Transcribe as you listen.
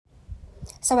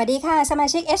สวัสดีค่ะสมา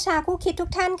ชิก HR คู่คิดทุก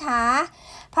ท่านค่ะ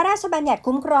พระราชบัญญัติ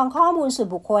คุ้มครองข้อมูลส่วน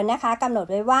บุคคลนะคะกำหนด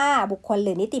ไว้ว่าบุคคลห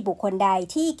รือนิติบุคคลใด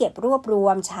ที่เก็บรวบรว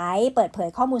มใช้เปิดเผย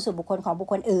ข้อมูลส่วนบุคคลของบุค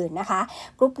คลอื่นนะคะ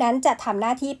กลุ่มนั้นจะทำหน้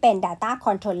าที่เป็น Data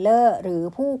Controller หรือ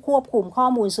ผู้ควบคุมข้อ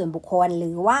มูลส่วนบุคคลห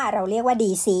รือว่าเราเรียกว่า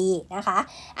DC นะคะ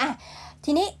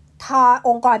ทีนี้ทออ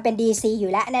งค์กรเป็น DC อ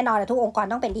ยู่แล้วแน่นอนทุกองค์กร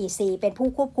ต้องเป็น DC เป็นผู้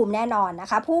ควบคุมแน่นอนนะ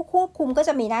คะผู้ควบคุมก็จ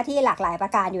ะมีหน้าที่หลากหลายปร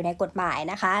ะการอยู่ในกฎหมาย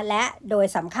นะคะและโดย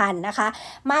สำคัญนะคะ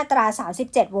มาตรา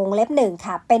37วงเล็บ1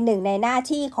ค่ะเป็นหนึ่งในหน้า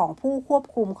ที่ของผู้ควบ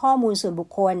คุมข้อมูลส่วนบุค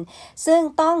คลซึ่ง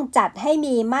ต้องจัดให้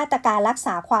มีมาตรการรักษ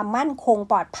าความมั่นคง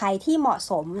ปลอดภัยที่เหมาะ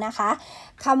สมนะคะ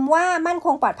คำว่ามั่นค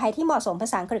งปลอดภัยที่เหมาะสมภา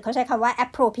ษาอังกฤษเขาใช้คำว่า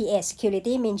appropriate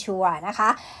security measure นะคะ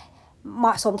เหม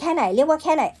าะสมแค่ไหนเรียกว่าแ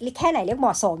ค่ไหนเรียกเหม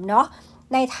าะสมเนาะ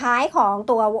ในท้ายของ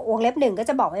ตัววงเล็บ1ก็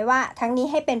จะบอกไว้ว่าทั้งนี้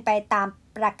ให้เป็นไปตาม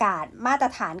ประกาศมาตร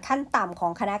ฐานขั้นต่ำขอ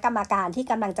งคณะกรรมการที่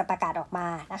กำลังจะประกาศออกมา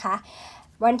นะคะ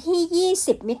วันที่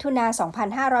20มิถุนายน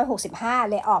2565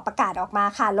เลยออกประกาศออกมา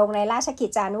ค่ะลงในราชกิจ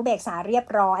จานุเบกษาเรียบ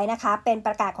ร้อยนะคะเป็นป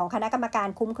ระกาศของคณะกรรมการ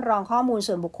คุ้มครองข้อมูล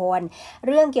ส่วนบุคคลเ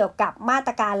รื่องเกี่ยวกับมาต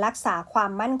รการรักษาควา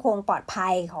มมั่นคงปลอดภั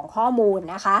ยของข้อมูล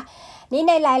นะคะนี่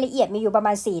ในรายละเอียดมีอยู่ประม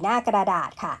าณ4หน้ากระดา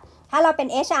ษค่ะถ้าเราเป็น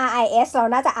HRIS เรา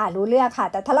น่าจะอ่านรู้เรื่องค่ะ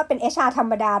แต่ถ้าเราเป็น HR ธร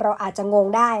รมดาเราอาจจะงง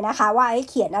ได้นะคะว่า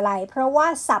เขียนอะไรเพราะว่า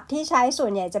ศัพท์ที่ใช้ส่ว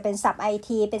นใหญ่จะเป็นศัพท์ IT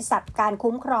เป็นศัพท์การ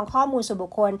คุ้มครองข้อมูลส่วนบุ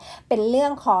คคลเป็นเรื่อ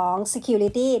งของ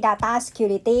security data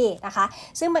security นะคะ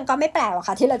ซึ่งมันก็ไม่แปลกหรอก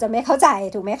ค่ะที่เราจะไม่เข้าใจ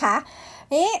ถูกไหมคะ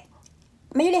นี่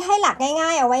ไม่ได้ให้หลักง่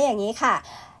ายๆเอาไว้อย่างนี้ค่ะ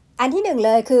อันที่หนึ่งเ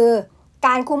ลยคือก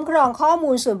ารคุ้มครองข้อ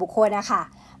มูลส่วนบุคคลนะคะ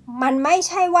มันไม่ใ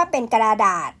ช่ว่าเป็นกระด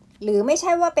าษหรือไม่ใ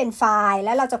ช่ว่าเป็นไฟล์แ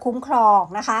ล้วเราจะคุ้มครอง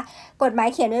นะคะกฎหมาย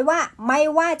เขียนไว้ว่าไม่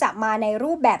ว่าจะมาใน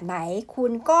รูปแบบไหนคุ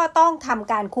ณก็ต้องท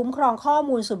ำการคุ้มครองข้อ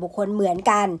มูลส่วนบุคคลเหมือน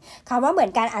กันคำว่าเหมือ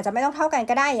นกันอาจจะไม่ต้องเท่ากัน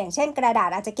ก็ได้อย่างเช่นกระดาษ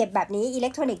อาจจะเก็บแบบนี้อิเล็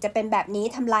กทรอนิกส์จะเป็นแบบนี้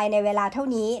ทำลายในเวลาเท่า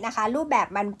นี้นะคะรูปแบบ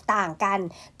มันต่างกัน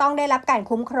ต้องได้รับการ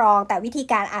คุ้มครองแต่วิธี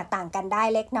การอาจต่างกันได้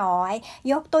เล็กน้อย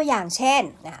ยกตัวอย่างเช่น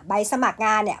ใบสมัครง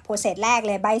านเนี่ยโปรเซสแรกเ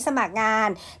ลยใบสมัครงาน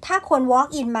ถ้าคน walk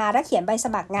in มาแล้วเขียนใบส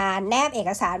มัครงานแนบเอก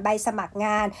สารใบสมัครง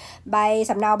านใบ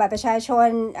สำเนาบัตรประชาชน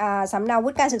สำเนาวุ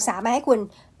ฒิการศึกษามาให้คุณ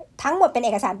ทั้งหมดเป็นเอ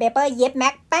กสารเปเปอร์เย็บแม็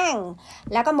กแป้ง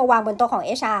แล้วก็มาวางบนโต๊ะของ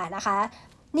HR นะคะ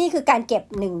นี่คือการเก็บ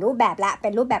1รูปแบบละเป็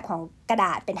นรูปแบบของกระด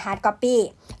าษเป็น hard copy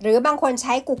หรือบางคนใ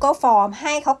ช้ Google Form ใ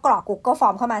ห้เขากรอก Google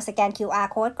Form เข้ามาสแกน QR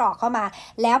code กรอกเข้ามา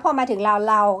แล้วพอมาถึงเรา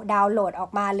ดาวน์โหลดออ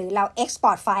กมาหรือเรา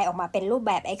export ไฟล์ออกมาเป็นรูปแ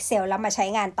บบ Excel แล้วมาใช้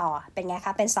งานต่อเป็นไงค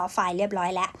ะเป็นซอฟต์ไฟล์เรียบร้อย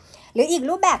แล้วหรืออีก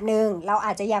รูปแบบหนึ่งเราอ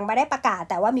าจจะยังไม่ได้ประกาศ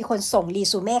แต่ว่ามีคนส่งรี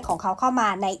ซูเม่ของเขาเข้ามา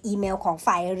ในอีเมลของ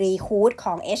ฝ่าย Recruit ข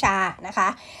อง HR นะคะ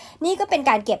นี่ก็เป็น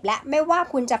การเก็บและไม่ว่า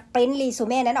คุณจะปริ้นรีซู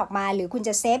เม่นั้นออกมาหรือคุณจ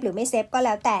ะเซฟหรือไม่เซฟก็แ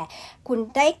ล้วแต่คุณ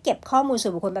ได้เก็บข้อมูลส่ว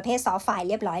นบุคคลประเภทซอฟต์ไฟล์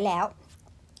เรียบร้อยแล้ว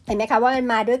เห็นไหมคะว่ามัน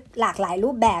มาด้วยหลากหลายรู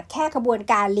ปแบบแค่ขบวน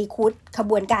การรีคูดข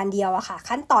บวนการเดียวอะค่ะ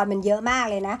ขั้นตอนมันเยอะมาก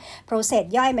เลยนะโปรเซส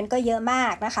ย่อยมันก็เยอะมา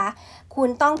กนะคะคุณ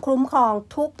ต้องคุ้มครอง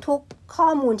ทุกข้อ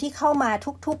มูลที่เข้ามา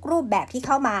ทุกรูปแบบที่เ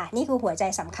ข้ามานี่คือหัวใจ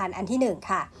สำคัญอันที่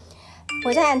1ค่ะหั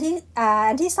วใจอัน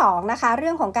ที่2นะคะเรื่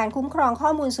องของการคุ้มครองข้อ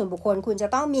มูลส่วนบุคคลคุณจะ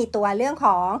ต้องมีตัวเรื่องข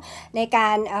องในกา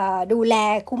รดูแล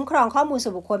คุ้มครองข้อมูลส่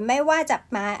วนบุคคลไม่ว่าจะ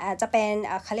เป็น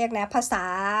เขาเรียกนะภาษา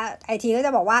IT ก็จ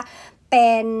ะบอกว่าเ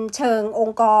ป็นเชิงอง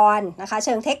ค์กรนะคะเ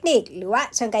ชิงเทคนิคหรือว่า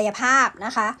เชิงกายภาพน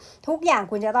ะคะทุกอย่าง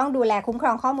คุณจะต้องดูแลคุ้มคร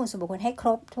องข้อมูลส่วนบุคคลให้คร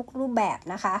บทุกรูปแบบ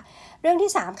นะคะเรื่อง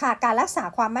ที่3ค่ะการรักษา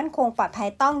ความมั่นคงปลอดภัย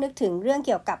ต้องนึกถึงเรื่องเ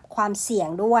กี่ยวกับความเสี่ยง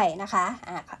ด้วยนะคะ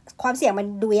ความเสี่ยงมัน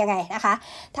ดูยังไงนะคะ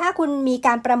ถ้าคุณมีก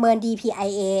ารประเมิน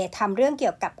DPIA ทำเรื่องเกี่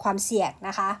ยวกับความเสี่ยง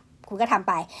นะคะคุณก็ทำ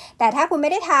ไปแต่ถ้าคุณไ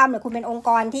ม่ได้ทำหรือคุณเป็นองค์ก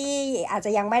รที่อาจจ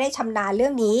ะยังไม่ได้ชำนาญเรื่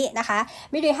องนี้นะคะ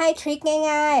ไม่ได้ให้ทริค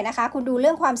ง่ายๆนะคะคุณดูเ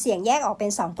รื่องความเสี่ยงแยกออกเป็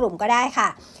น2กลุ่มก็ได้ค่ะ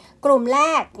กลุ่มแร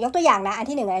กยกตัวอย่างนะอัน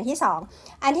ที่1อันที่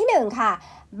2อันที่1ค่ะ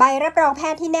ใบรับรองแพ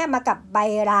ทย์ที่แนบมากับใบ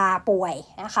ลาป่วย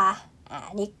นะคะ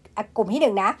อันนี้กลุ่มที่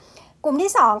1นะกลุ่ม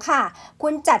ที่2ค่ะคุ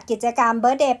ณจัดกิจกรรม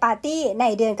birthday party ใน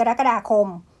เดือนกรกฎาคม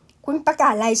คุณประกา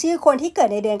ศรายชื่อคนที่เกิด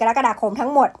ในเดือนกรกฎาคมทั้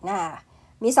งหมด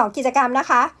มี2กิจกรรมนะ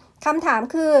คะคำถาม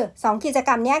คือ2กิจก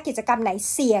รรมนี้กิจกรรมไหน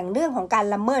เสี่ยงเรื่องของการ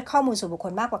ละเมิดข้อมูลส่วนบุคค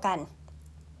ลมากกว่ากัน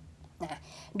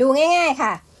ดูง่ายๆค่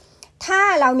ะถ้า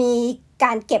เรามีก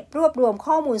ารเก็บรวบรวม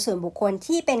ข้อมูลส่วนบุคคล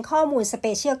ที่เป็นข้อมูล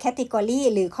Special Category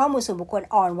หรือข้อมูลส่วนบุคคล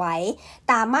อ่อนไหว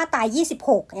ตามมาตรา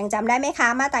26ยังจำได้ไหมคะ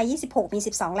มาตรา26มี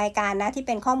12รายการนะที่เ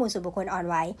ป็นข้อมูลส่วนบุคคลอ่อน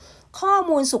ไหวข้อ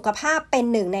มูลสุขภาพเป็น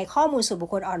หนึ่งในข้อมูลส่วนบุค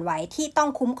คลอ่อนไหวที่ต้อง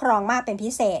คุ้มครองมากเป็นพิ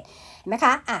เศษเห็นไหมค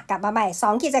ะกลับมาใหม่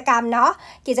2กิจกรรมเนาะ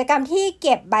กิจกรรมที่เ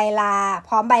ก็บใบลาพ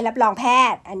ร้อมใบรับรองแพ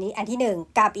ทย์อันนี้อันที่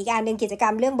1กับอีกอันนึงกิจกร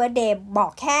รมเรื่อง Birthday บอ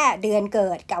กแค่เดือนเกิ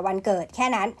ดกับวันเกิดแค่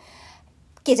นั้น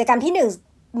กิจกรรมที่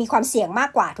1มีความเสี่ยงมาก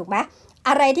กว่าถูกไหม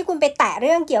อะไรที่คุณไปแตะเ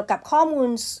รื่องเกี่ยวกับข้อมู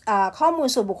ล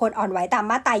ส่วนบุคคลอ่อนไหวตาม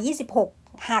มาตรา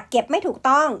26 หากเก็บไม่ถูก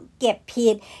ต้องเก็บผิ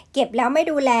ดเก็บแล้วไม่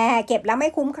ดูแลเก็บแล้วไม่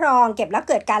คุ้มครองเก็บแล้ว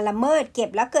เกิดการละเมิดเก็บ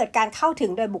แล้วเกิดการเข้าถึ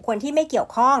งโดยบุคคลที่ไม่เกี่ยว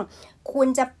ข้องคุณ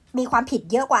จะมีความผิด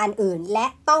เยอะกว่าอันอื่นและ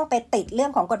ต้องไปติดเรื่อ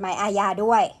งของกฎหมายอาญา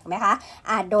ด้วยถูกไหมคะ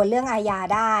อาจโดนเรื่องอาญา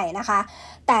ได้นะคะ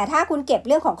แต่ถ้าคุณเก็บเ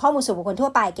รื่องของข้อมูลส่วนบุคคลทั่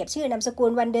วไปเก็บชื่อนามสกุ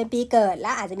ลวันเดือนปีเกิดแล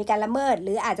ะอาจจะมีการละเมิดห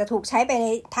รืออาจจะถูกใช้ไปใน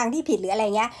ทางที่ผิดหรืออะไร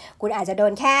เงี้ยคุณอาจจะโด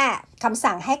นแค่คำ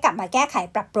สั่งให้กลับมาแก้ไข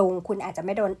ปรับปรุงคุณอาจจะไ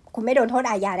ม่โดนคุณไม่โดนโทษ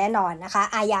อาญาแน่นอนนะคะ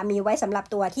อาญามีไว้สำหรับ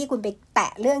ตัวที่คุณไปแต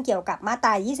ะเรื่องเกี่ยวกับมาตร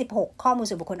า26ข้อมูล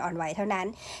ส่วนบุคคลอ่อนไหวเท่านั้น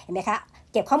เห็นไหมคะ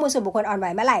เก็บข้อมูลส่วนบุคคลอ่อนไหว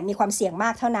เมื่อไหร่มีความเสี่ยงมา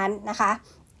กเท่านั้นนะคะ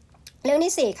เรื่อง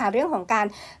ที่4ค่ะเรื่องของการ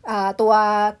ตัว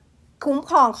คุ้ม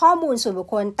ครองข้อมูลส่วนบุค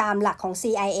คลตามหลักของ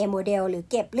CIA โมเดลหรือ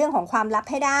เก็บเรื่องของความลับ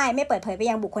ให้ได้ไม่เปิดเผยไป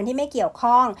ยังบุคคลที่ไม่เกี่ยว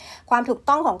ข้องความถูก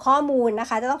ต้องของข้อมูลนะ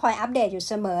คะจะต้องคอยอัปเดตอยู่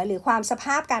เสมอหรือความสภ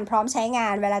าพการพร้อมใช้งา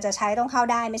นเวลาจะใช้ต้องเข้า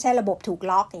ได้ไม่ใช่ระบบถูก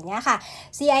ล็อกอย่างเงี้ยค่ะ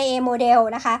CIA โมเดล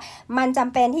นะคะมันจ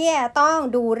ำเป็นที่จะต้อง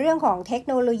ดูเรื่องของเทค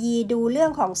โนโลยีดูเรื่อ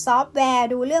งของซอฟต์แวร์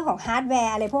ดูเรื่องของฮาร์ดแว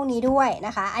ร์อะไรพวกนี้ด้วยน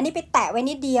ะคะอันนี้ไปแตะไว้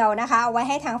นิดเดียวนะคะเอาไว้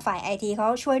ให้ทางฝ่าย IT เขา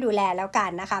ช่วยดูแลแล้วกัน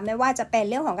นะคะไม่ว่าจะเป็น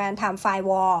เรื่องของการทำไฟร์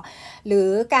วอลหรือ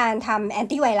การทำแอน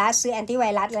ตี้ไวรัสซื้อแอนตี้ไว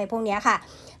รัสอะไรพวกนี้ค่ะ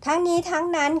ทั้งนี้ทั้ง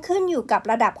นั้นขึ้นอยู่กับ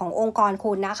ระดับขององค์กร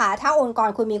คุณนะคะถ้าองค์กร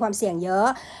คุณมีความเสี่ยงเยอะ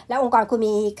และองค์กรคุณ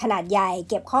มีขนาดใหญ่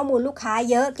เก็บข้อมูลลูกค้า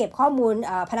เยอะเก็บข้อมูล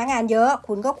พนักงานเยอะ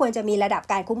คุณก็ควรจะมีระดับ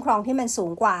การคุ้มครองที่มันสู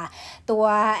งกว่าตัว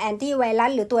แอนตี้ไวรั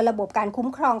สหรือตัวระบบการคุ้ม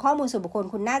ครองข้อมูลส่วนบุคคล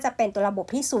คุณน่าจะเป็นตัวระบบ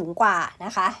ที่สูงกว่าน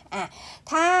ะคะ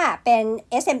ถ้าเป็น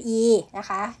SME นะ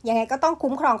คะยังไงก็ต้อง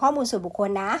คุ้มครองข้อมูลส่วนบุคคล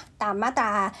นะตามมาตร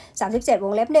า37ว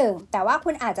งเล็บ1แต่ว่าคุ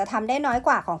ณอาจจะทำได้น้อยก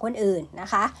ว่าของคนอื่นน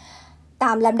ะคะต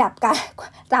ามลำ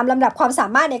ดับความสา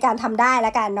มารถในการทำได้แ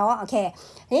ล้วกันเนาะโอเค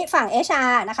นี่ฝั่ง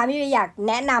HR นะคะพี่อยาก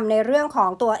แนะนำในเรื่องของ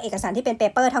ตัวเอกสารที่เป็นเป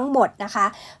เปอร์ทั้งหมดนะคะ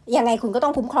ยังไงคุณก็ต้อ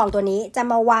งคุ้มครองตัวนี้จะ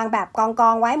มาวางแบบกอ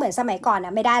งไว้เหมือนสมัยก่อนน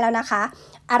ะไม่ได้แล้วนะคะ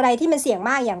อะไรที่มันเสี่ยงม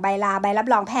ากอย่างใบรับ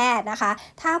รองแพทย์นะคะ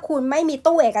ถ้าคุณไม่มี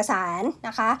ตู้เอกสารน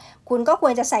ะคะคุณก็คว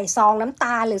รจะใส่ซองน้ำต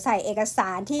าลหรือใส่เอกสา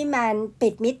รที่มันปิ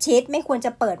ดมิดชิดไม่ควรจ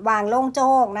ะเปิดวางโล่งโ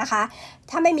จ้งนะคะ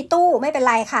ถ้าไม่มีตู้ไม่เป็น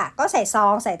ไรค่ะก็ใส่ซอ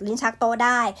งใส่ลิ้นชักโต๊ะไ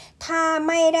ด้ถ้า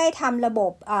ไม่ได้ทำระบ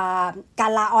บกา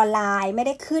รลาออนไลน์ไม่ไ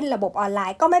ด้ขึ้นระบบออนไล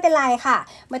น์ก็ไม่เป็นไรค่ะ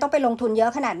ไม่ต้องไปลงทุนเยอ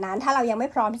ะขนาดนั้นถ้าเรายังไม่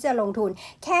พร้อมที่จะลงทุน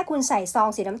แค่คุณใส่ซอง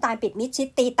สีน้ำตาลปิดมิดชิด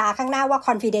ตีตาข้างหน้าว่า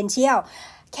confidential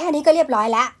แค่นี้ก็เรียบร้อย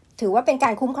แล้วถือว่าเป็นกา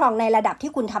รคุ้มครองในระดับ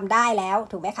ที่คุณทำได้แล้ว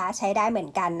ถูกไหมคะใช้ได้เหมือน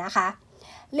กันนะคะ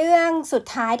เรื่องสุด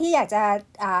ท้ายที่อยากจะ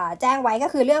แจ้งไว้ก็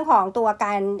คือเรื่องของตัวก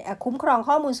ารคุ้มครอง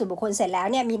ข้อมูลส่วนบุคคลเสร็จแล้ว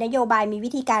เนี่ยมีนโยบายมีวิ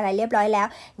ธีการอะไรเรียบร้อยแล้ว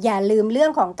อย่าลืมเรื่อ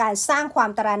งของการสร้างความ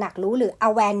ตระหนักรู้หรือ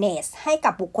awareness ให้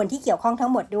กับบุคคลที่เกี่ยวข้องทั้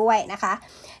งหมดด้วยนะคะ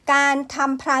การท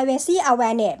ำ privacy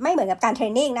awareness ไม่เหมือนกับการเทร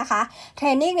นนิ่งนะคะเทร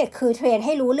นนิ่งเนี่ยคือเทรนใ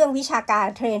ห้รู้เรื่องวิชาการ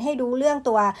เทรนให้รู้เรื่อง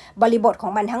ตัวบริบทขอ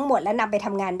งมันทั้งหมดและนำไปท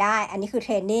ำงานได้อันนี้คือเท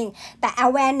รนนิ่งแต่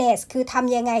awareness คือท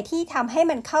ำยังไงที่ทำให้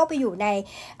มันเข้าไปอยู่ใน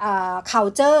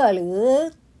culture หรือ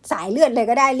สายเลือดเลย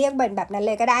ก็ได้เรียกแบบนั้นเ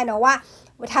ลยก็ได้เนาะว่า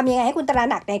ทำยังไงให้คุณตระ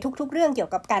หนักในทุกๆเรื่องเกี่ย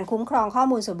วกับการคุ้มครองข้อ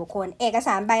มูลส่วนบุคคลเอกส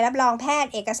ารใบรับรองแพท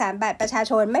ย์เอกสารบัตรประชา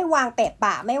ชนไม่วางเปะป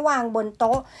ะไม่วางบนโ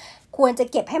ต๊ะควรจะ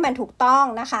เก็บให้มันถูกต้อง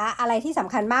นะคะอะไรที่ส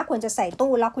ำคัญมากควรจะใส่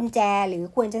ตู้ล็อกกุญแจหรือ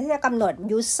ควรจะที่จะกำหนด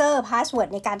user password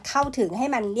ในการเข้าถึงให้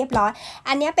มันเรียบร้อย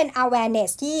อันนี้เป็น awareness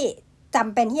ที่จ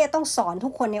ำเป็นที่จะต้องสอนทุ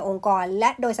กคนในองค์กรและ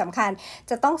โดยสำคัญ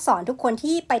จะต้องสอนทุกคน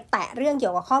ที่ไปแตะเรื่องเกี่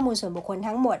ยวกับข้อมูลส่วนบุคคล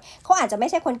ทั้งหมดเขาอาจจะไม่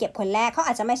ใช่คนเก็บคนแรกเขาอ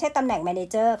าจจะไม่ใช่ตำแหน่งแมเน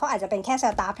เจอร์เขาอาจจะเป็นแค่ส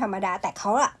ตาฟธรรมดาแต่เข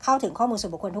าเข้าถึงข้อมูลส่ว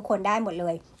นบุคคลทุกคนได้หมดเล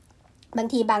ยบาง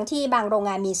ทีบางที่บางโรง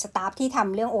งานมีสตาฟที่ท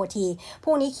ำเรื่อง OT พ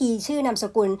วกนี้คีย์ชื่อนามส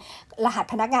กุลรหัส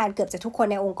พนักงานเกือบจะทุกคน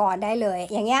ในองค์กรได้เลย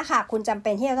อย่างเงี้ยค่ะคุณจำเป็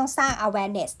นที่จะต้องสร้าง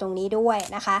awareness ตรงนี้ด้วย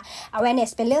นะคะ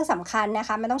awareness เป็นเรื่องสำคัญนะค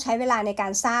ะมันต้องใช้เวลาในกา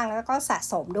รสร้างแล้วก็สะ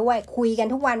สมด้วยคุยกัน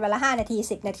ทุกวันวันละ5นาที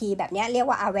10นาทีแบบนี้เรียก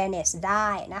ว่า awareness ได้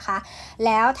นะคะแ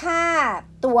ล้วถ้า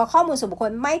ตัวข้อมูลส่วนบุคค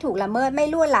ลไม่ถูกละเมิดไม่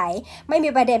ล่วไหลไม่มี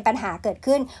ประเด็นปัญหาเกิด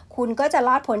ขึ้นคุณก็จะร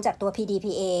อดพ้นจากตัว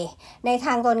Pdpa ในท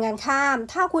างตรงกันข้าม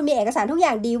ถ้าคุณมีเอกสารทุกอ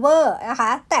ย่างดีเวอร์นะค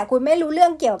ะแต่คุณไม่รู้เรื่อ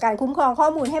งเกี่ยวกับการคุ้มครองข้อ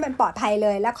มูลให้มันปลอดภัยเล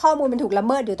ยและข้อมูลมันถูกละเ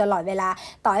มิดอยู่ตลอดเวลา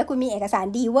ต่อให้คุณมีเอกสาร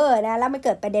ดีเวอร์นะแล้วมันเ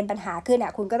กิดประเด็นปัญหาขึ้น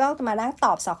คุณก็ต้องมานั่งต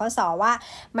อบสคส.ว่า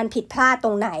มันผิดพลาดต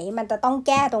รงไหนมันจะต้องแ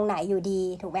ก้ตรงไหนอยู่ดี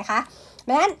ถูกไหมคะ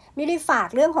ดังนั้นมิได้ฝาก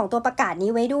เรื่องของตัวประกาศ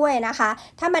นี้ไว้ด้วยนะคะ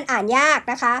ถ้ามันอ่านยาก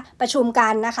นะคะประชุมกั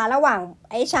นนะคะระหว่าง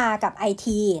HR กับ IT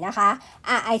นะคะ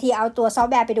IT เอาตัวซอฟ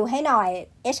ต์แวร์ไปดูให้หน่อย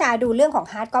HR ดูเรื่องของ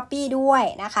hard copy ด้วย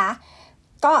นะคะ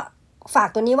ก็ฝาก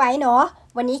ตัวนี้ไว้เนาะ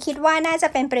วันนี้คิดว่าน่าจะ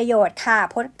เป็นประโยชน์ค่ะ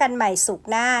พบกันใหม่ศุกร์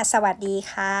หน้าสวัสดี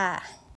ค่ะ